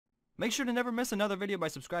Make sure to never miss another video by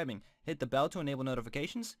subscribing. Hit the bell to enable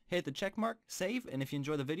notifications, hit the check mark, save, and if you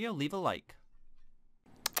enjoy the video, leave a like.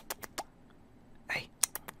 Hey.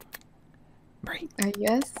 Bri.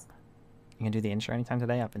 Yes? You gonna do the intro anytime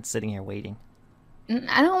today? I've been sitting here waiting.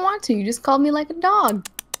 I don't want to. You just called me like a dog.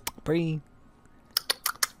 Bri.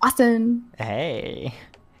 Awesome. Hey.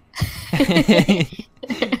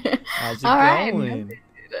 How's it going?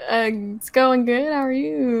 It's going good. How are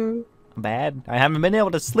you? Bad. I haven't been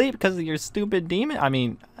able to sleep because of your stupid demon. I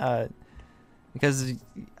mean, because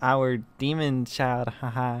our demon child.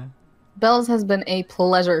 Haha. Bells has been a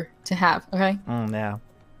pleasure to have. Okay. Yeah.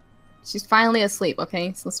 She's finally asleep.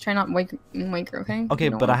 Okay, so let's try not wake her. Okay. Okay,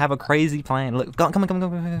 but I have a crazy plan. Look, come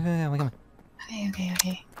on.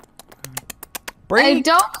 Okay. Bri. Hey,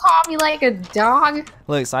 don't call me like a dog.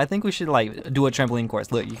 Look, so I think we should like do a trampoline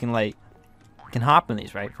course. Look, you can hop in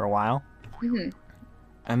these right for a while.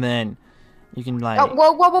 And then you can like. Oh,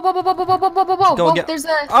 whoa! Get... There's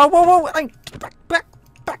a. Oh, whoa!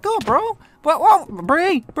 Back up, bro! Whoa!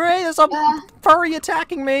 Bri! There's a furry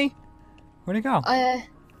attacking me. Where'd it go?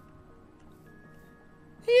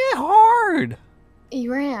 He hit hard. He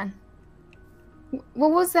ran.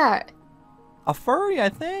 What was that? A furry, I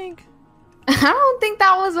think. I don't think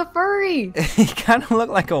that was a furry. He kind of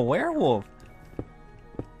looked like a werewolf.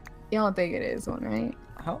 You don't think it is one, right?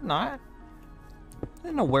 I hope not. I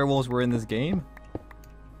didn't know werewolves were in this game.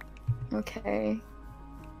 Okay.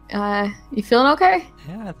 You feeling okay?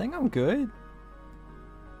 Yeah, I think I'm good.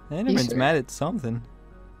 Enderman's mad at something.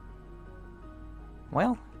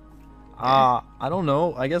 Well, I don't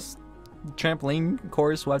know. I guess trampoline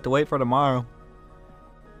course we'll have to wait for tomorrow.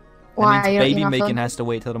 Why? That means baby making has to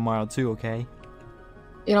wait till tomorrow too, okay?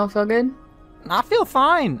 You don't feel good? I feel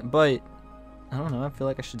fine, but I don't know. I feel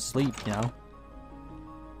like I should sleep, you know?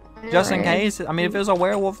 Just in case. I mean, if it was a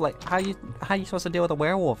werewolf, like, how you supposed to deal with a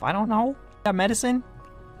werewolf? I don't know. Got medicine?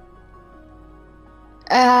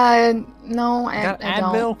 No, I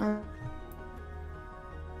Advil? don't.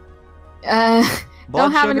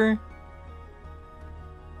 Blood have sugar?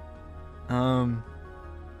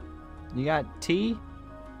 You got tea?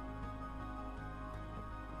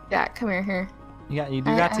 Yeah, come here. You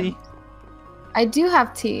do got tea? I do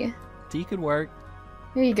have tea. Tea could work.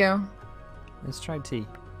 Here you go. Let's try tea.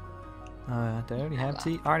 Did I already have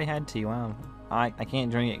tea? I already had tea. Wow. I can't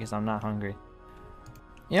drink it because I'm not hungry.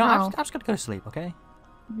 You know, I'm just gonna go to sleep, okay?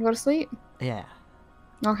 You go to sleep? Yeah.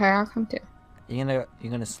 Okay, I'll come too. You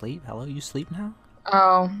gonna sleep? Hello, you sleep now?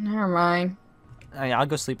 Oh, never mind. Oh, yeah, I'll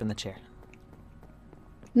go sleep in the chair.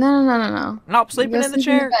 No. Nope, sleeping in the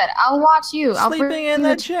chair. Bed. I'll watch you. Sleeping in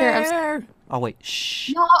the chair. Oh wait,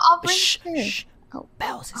 shh. No, I'll bring the chair. Shh. Oh,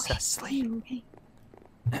 Bells is asleep.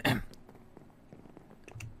 Okay.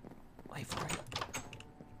 Wait for it.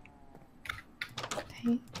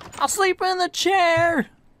 Okay. I'll sleep in the chair.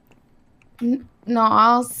 No,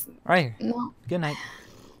 I'll. Right here. No. Good night.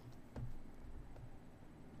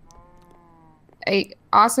 Hey,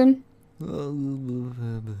 Austin. Uh,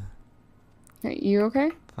 Hey, you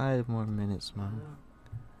okay? 5 more minutes, Mom.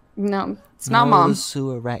 No, it's not Mom. The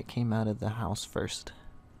sewer rat came out of the house first.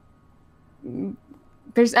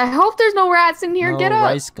 I hope there's no rats in here. No, Get up.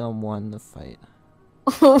 Rice Gum won the fight.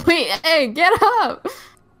 Wait, hey, get up.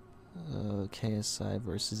 KSI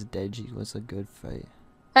versus Deji was a good fight.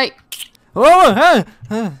 Hey. Oh!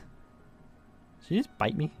 Did you just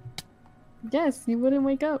bite me? Yes, you wouldn't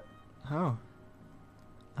wake up. How?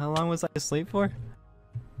 How long was I asleep for?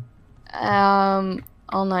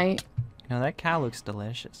 All night. You know, that cow looks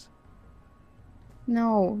delicious.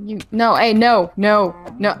 No, hey, no.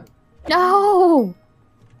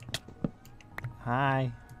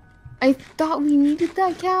 Hi. I thought we needed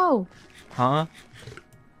that cow. Huh?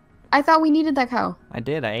 I thought we needed that cow. I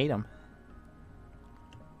did. I ate him.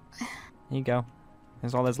 Here you go.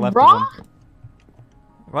 There's all that's left Raw? of him.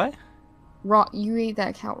 What? Raw. You ate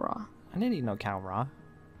that cow raw. I didn't eat no cow raw.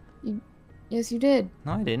 Yes, you did.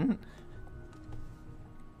 No, I didn't.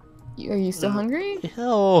 Are you still hungry?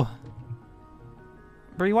 Ew.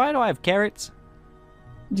 Bri, why do I have carrots?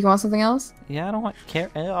 Do you want something else? Yeah, I don't want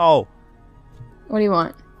carrot. Oh. What do you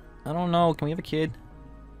want? I don't know. Can we have a kid?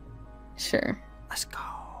 Sure. Let's go.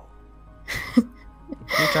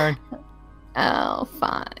 Your turn. Oh,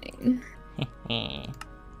 fine.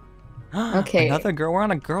 Okay. Another girl. We're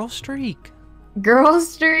on a girl streak. Girl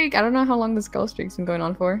streak? I don't know how long this girl streak's been going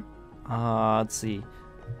on for. Let's see.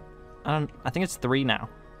 I think it's 3 now.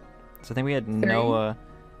 So I think we had 3? Noah,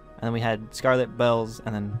 and then we had Scarlet Bells,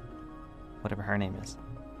 and then whatever her name is.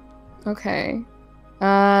 Okay.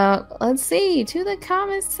 Let's see. To the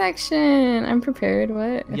comments section. I'm prepared.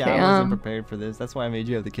 What? Yeah, Okay, I wasn't prepared for this. That's why I made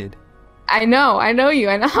you have the kid. I know you.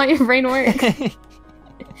 I know how your brain works.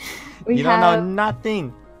 You don't know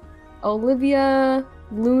nothing. Olivia,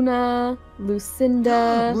 Luna,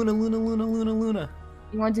 Lucinda. Luna.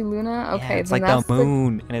 You want to do Luna? Okay, Yeah, it's then like that's the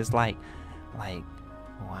moon, and it's like,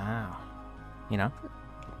 wow, you know?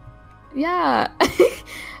 Yeah.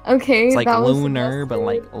 Okay, It's like that was lunar, but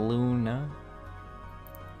like suggested. Luna.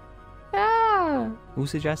 Yeah. Who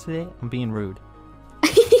suggested it? I'm being rude.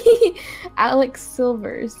 Alex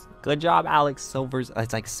Silvers. Good job, Alex Silvers.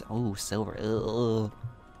 It's like, oh, silver. Ugh.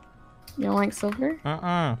 You don't like Silver?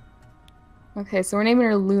 Uh-uh. Okay, so we're naming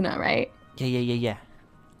her Luna, right? Yeah.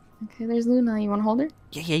 Okay, there's Luna. You want to hold her?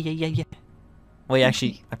 Yeah. Wait,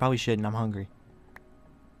 actually, I probably shouldn't. I'm hungry.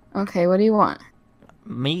 Okay, what do you want?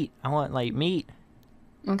 Meat. I want, like, meat.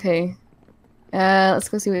 Okay. Let's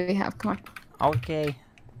go see what we have. Come on. Okay.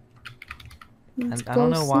 Let's I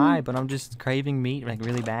don't go know see. why, but I'm just craving meat, like,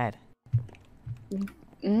 really bad.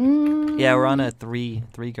 Mm. Yeah, we're on a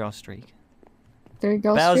three-girl streak. There you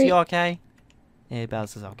go. Bells, Street. you okay? Yeah,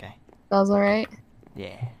 Bells is okay. Belle's alright.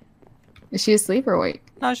 Yeah. Is she asleep or awake?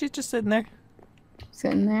 No, she's just sitting there.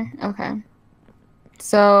 Sitting there? Okay.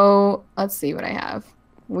 So, let's see what I have.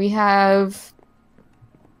 We have...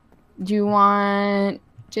 Do you want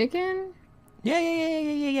chicken?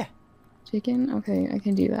 Yeah. Chicken? Okay, I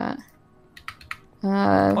can do that.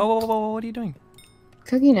 Whoa, what are you doing?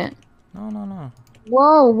 Cooking it. No.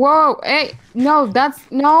 Whoa! Hey! No, that's...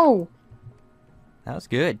 No! That was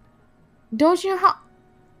good. Don't you know how...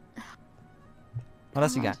 What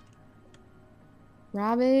else you got?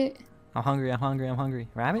 Rabbit? I'm hungry.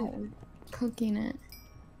 Rabbit? Oh, cooking it.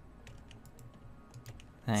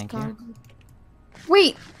 Thank you.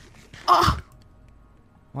 Wait! Oh!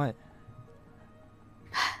 What?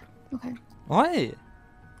 Okay. What?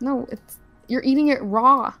 No, it's... You're eating it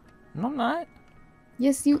raw. No, I'm not.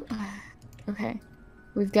 Yes, you... Okay.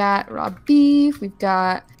 We've got raw beef, we've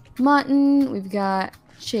got mutton, we've got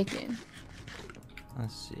chicken.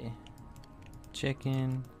 Let's see.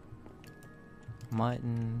 Chicken.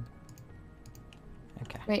 Mutton.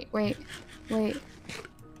 Okay. Wait.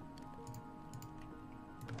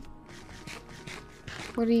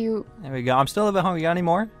 What are you... There we go. I'm still a bit hungry. You got any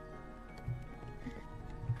more?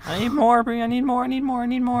 I need more, Bri. I need more.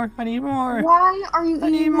 Why are you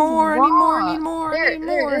eating more.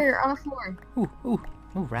 There, on the floor. Ooh,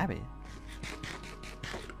 rabbit.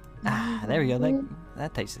 Ah, there we go.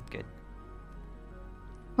 That tasted good.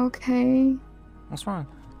 Okay. What's wrong?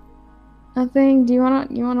 Nothing. Do you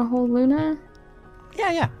wanna hold Luna?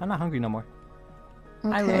 Yeah. I'm not hungry no more.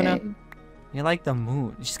 Okay. Hi, Luna. You like the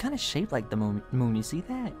moon? She's kind of shaped like the moon. You see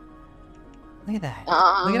that? Look at that.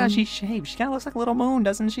 Look at how she's shaped. She kind of looks like a little moon,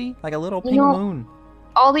 doesn't she? Like a little pink moon.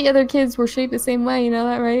 All the other kids were shaped the same way. You know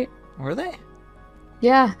that, right? Were they?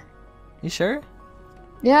 Yeah. You sure?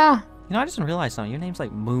 Yeah. You know, I just realized something. Your name's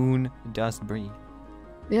like MoondustBri.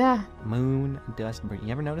 Yeah. MoondustBri.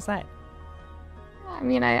 You ever notice that? I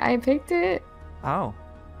mean, I picked it. Oh.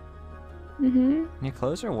 Mhm. Your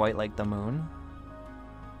clothes are white like the moon.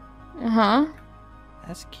 Uh-huh.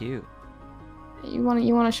 That's cute. You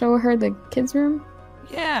wanna show her the kids' room?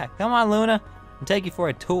 Yeah, come on, Luna. I'll take you for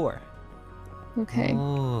a tour. Okay.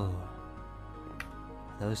 Oh.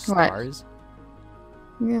 Those What? stars.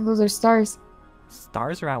 Yeah, those are stars.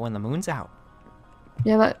 Stars are out when the moon's out.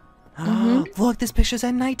 Yeah, that. Look, this picture's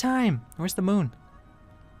at nighttime. Where's the moon?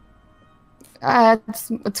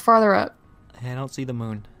 It's farther up. I don't see the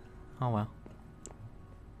moon. Oh well.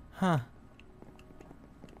 Huh.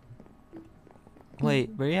 Wait,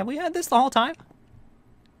 have we had this the whole time?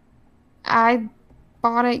 I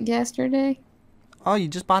bought it yesterday. Oh, you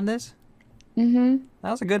just bought this? Mhm.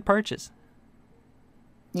 That was a good purchase.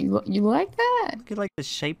 You like that? Look at like the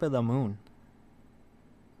shape of the moon.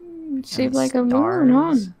 Shaped the like a moon,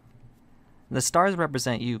 huh? stars. The stars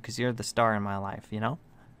represent you because you're the star in my life, you know?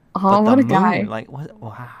 Oh, But what the a guy. moon, like, what?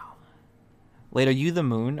 Wow. Wait, are you the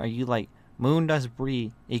moon? Are you like,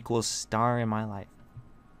 MoondustBri equals star in my life?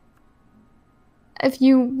 If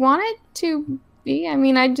you wanted to be, I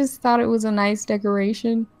mean, I just thought it was a nice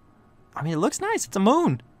decoration. I mean, it looks nice. It's a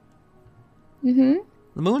moon. Mhm.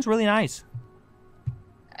 The moon's really nice.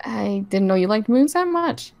 I didn't know you liked moons that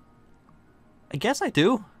much. I guess I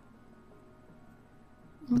do.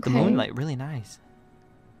 But the moon, like, really nice.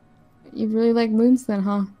 You really like moons then,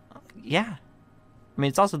 huh? Yeah. I mean,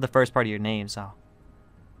 it's also the first part of your name, so.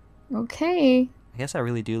 Okay. I guess I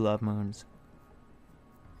really do love moons.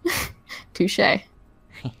 Touche.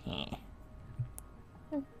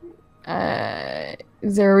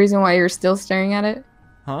 Is there a reason why you're still staring at it?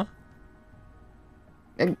 Huh?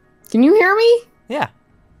 Can you hear me? Yeah.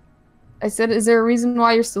 I said, is there a reason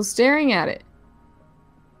why you're still staring at it?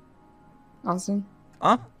 Austin?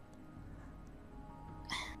 Huh?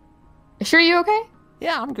 Sure you okay?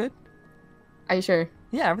 Yeah, I'm good. Are you sure?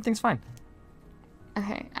 Yeah, everything's fine.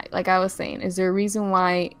 Okay, like I was saying, is there a reason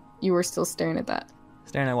why you were still staring at that?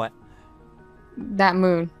 Staring at what? That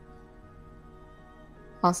moon.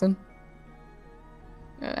 Austin?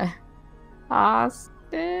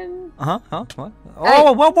 Austin? Uh-huh, huh? What?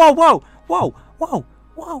 Oh, whoa, whoa, whoa! Whoa, whoa,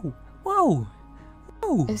 whoa, whoa,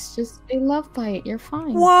 whoa! It's just a love bite. You're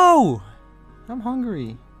fine. Whoa! I'm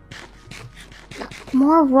hungry.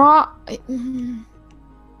 More raw.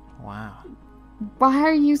 Wow. Why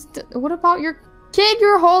are you what about your kid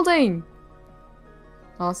you're holding?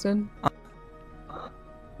 Austin?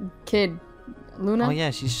 Kid. Luna? Oh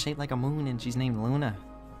yeah, she's shaped like a moon and she's named Luna.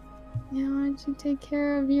 Yeah, why don't you take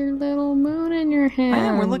care of your little moon in your hand? I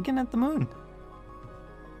am, we're looking at the moon.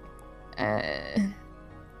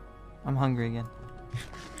 I'm hungry again.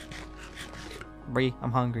 Bri,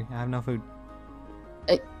 I'm hungry. I have no food.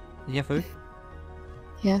 You have food?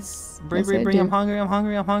 Yes. Bri, yes, Bri, I Bri, do. I'm hungry, I'm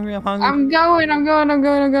hungry, I'm hungry, I'm hungry. I'm going. I'm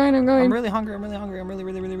really hungry, I'm really hungry, I'm really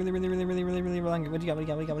hungry. What do you got, what do you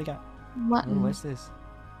got, what do you got, what do you got? Mutton. Ooh, what's this?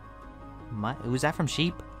 Was that from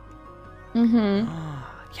sheep? Mm-hmm.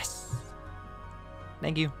 Yes.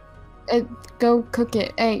 Thank you. Go cook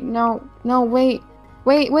it. Hey, no, wait.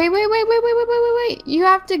 Wait. You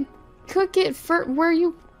have to cook it for where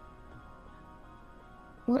you...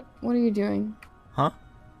 What are you doing? Huh?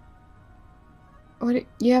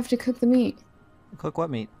 You have to cook the meat. Cook what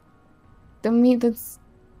meat? The meat that's...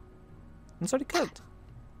 It's already cooked.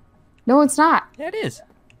 No, it's not. Yeah, it is.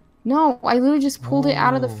 No, I literally just pulled it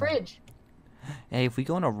out of the Oh. fridge. Hey, if we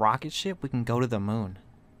go in a rocket ship, we can go to the moon.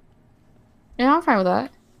 Yeah, I'm fine with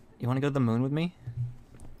that. You want to go to the moon with me?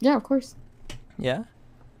 Yeah, of course. Yeah?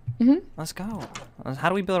 Mm-hmm. Let's go. How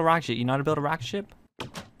do we build a rocket ship? You know how to build a rocket ship?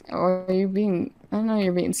 Or are you being... I know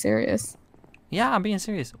you're being serious. Yeah, I'm being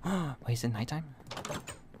serious. Wait, is it nighttime?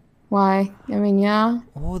 Why? I mean, yeah.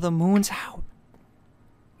 Oh, the moon's out.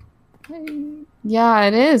 Yeah,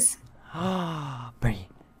 it is. Bri,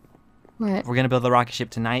 What? we're going to build the rocket ship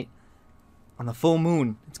tonight on the full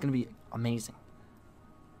moon. It's going to be amazing.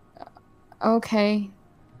 Okay.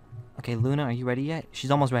 Okay, Luna, are you ready yet?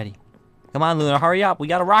 She's almost ready. Come on, Luna, hurry up. We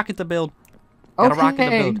got a rocket to build. Got a rocket to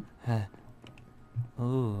build.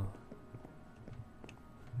 Ooh.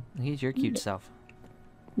 Look at your cute self.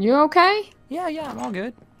 You okay? Yeah, I'm all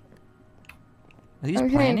good. Are these Okay.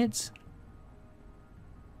 planets?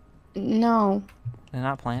 No. They're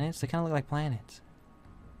not planets? They kind of look like planets.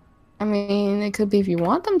 I mean, it could be if you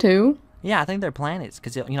want them to. Yeah, I think they're planets,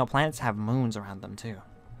 because, you know, planets have moons around them, too.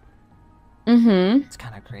 Mm-hmm. It's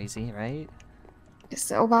kind of crazy, right?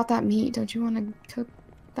 So about that meat, don't you want to cook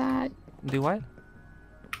that? Do what?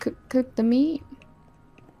 Cook the meat?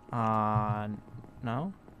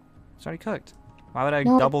 No. It's already cooked. Why would I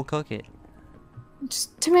No. double cook it?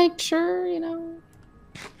 Just to make sure, you know.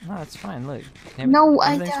 No, it's fine, look. No,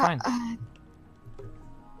 Everything's fine.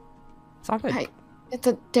 It's all good. It's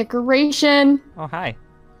a decoration. Oh, hi.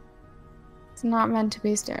 It's not meant to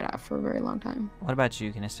be stared at for a very long time. What about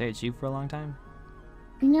you? Can I stare at you for a long time?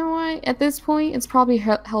 You know what? At this point, it's probably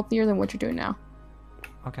healthier than what you're doing now.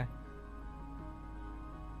 Okay.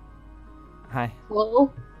 Hi.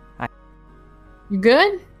 Hello? Hi. You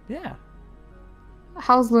good? Yeah.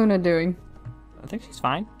 How's Luna doing? I think she's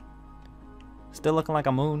fine. Still looking like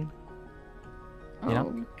a moon. You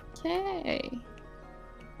know? Okay.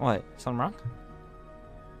 What? Something wrong?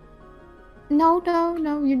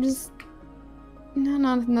 No, you're just... No,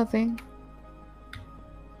 nothing.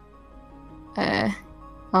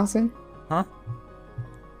 Austin? Huh?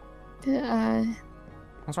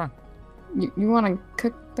 What's wrong? You want to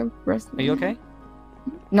cook the rest? Are you okay?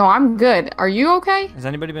 No, I'm good. Are you okay? Has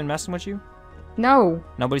anybody been messing with you? No.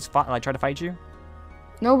 Nobody's tried to fight you?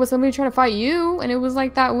 No, but somebody tried to fight you, and it was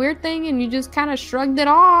like that weird thing, and you just kind of shrugged it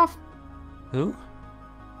off. Who?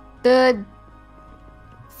 The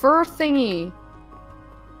fur thingy.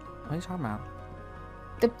 What are you talking about?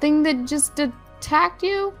 The thing that just attacked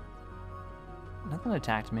you? Nothing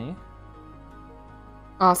attacked me.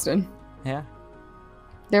 Austin. Yeah.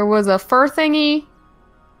 There was a fur thingy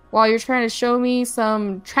while you're trying to show me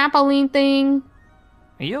some trampoline thing.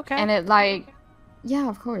 Are you okay? And it like... Yeah,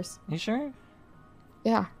 of course. You sure?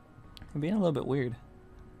 Yeah. You're being a little bit weird.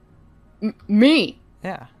 Me?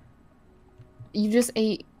 Yeah. You just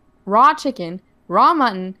ate raw chicken, raw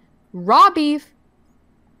mutton, raw beef,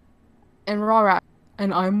 and raw rat.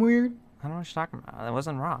 And I'm weird? I don't know what you're talking about. That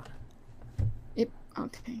wasn't raw.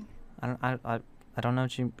 Okay. I don't know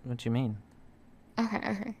what you mean.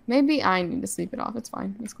 Okay. Maybe I need to sleep it off. It's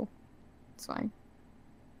fine. It's cool. It's fine.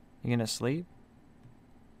 You gonna sleep?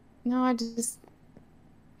 No, I just.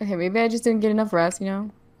 Okay, maybe I just didn't get enough rest. You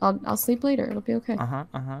know, I'll sleep later. It'll be okay.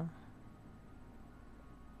 Uh-huh.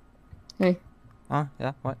 Hey,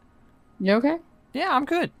 Yeah, what? you okay? Yeah, I'm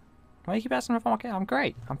good. Why do you keep asking if I'm okay? I'm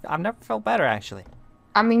great. I've never felt better, actually.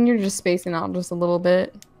 I mean, you're just spacing out just a little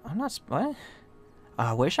bit. I'm not, what?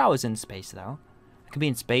 I wish I was in space, though. I could be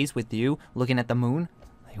in space with you, looking at the moon.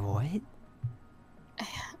 Like, what?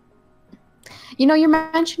 You know, you're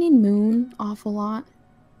mentioning moon awful lot.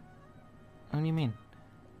 What do you mean?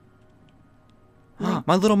 Like,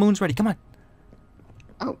 My little moon's ready. Come on.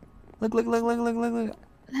 oh, Look.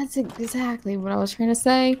 that's exactly what I was trying to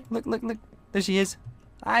say. Look. There she is.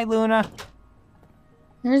 Hi, Luna.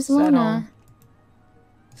 There's Settle. Luna.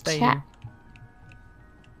 Stay Chat. here.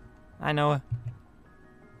 Hi, Noah.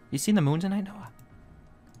 You seen the moon tonight, Noah?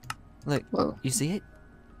 Look, Whoa. you see it?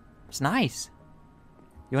 It's nice.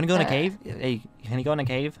 You want to go in a cave? Hey, can you go in a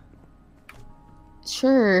cave?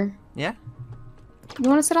 Sure. Yeah? You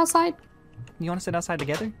want to sit outside? You want to sit outside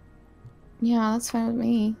together? Yeah, that's fine with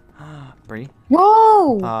me. Bree?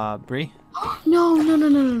 Whoa! Bree? No.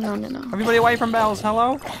 Everybody away from bells,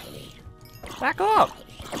 hello? Back up!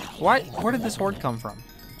 Where did this horde come from?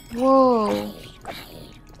 Whoa.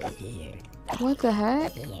 What the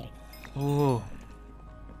heck? Ooh.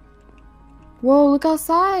 Whoa, look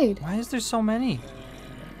outside. Why is there so many?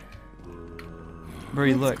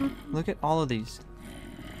 Bree, look. Look at all of these.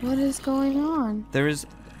 What is going on? There is...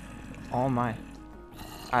 Oh my.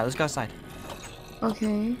 Alright, let's go outside.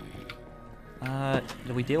 Okay.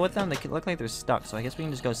 Did we deal with them? They look like they're stuck, so I guess we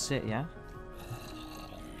can just go sit, yeah?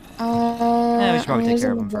 Yeah, we should probably take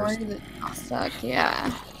care of them first. Stuck,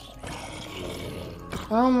 yeah.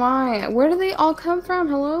 Oh my, where do they all come from?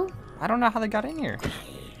 Hello? I don't know how they got in here.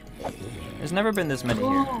 There's never been this many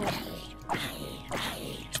here.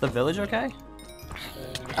 Is the village okay?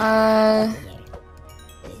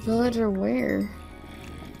 Village or where?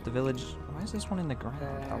 The village... Why is this one in the ground?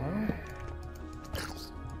 Hello?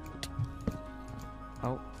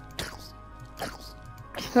 Oh.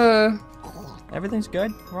 Everything's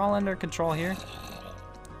good? We're all under control here.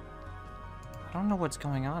 I don't know what's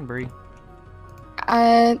going on, Bree.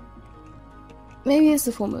 Maybe it's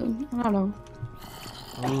the full moon. I don't know.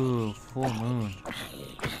 Ooh, full moon.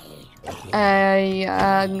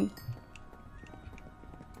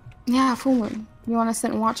 Yeah, full moon. You want to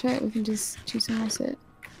sit and watch it? We can just choose somewhere to sit.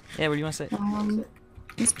 Yeah, where do you want to sit?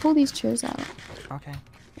 Let's pull these chairs out. Okay.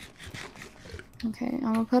 Okay,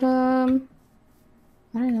 I'm gonna put I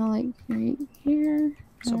don't know, like right here.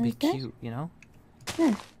 So be like that. cute, you know?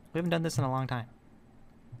 Yeah. We haven't done this in a long time.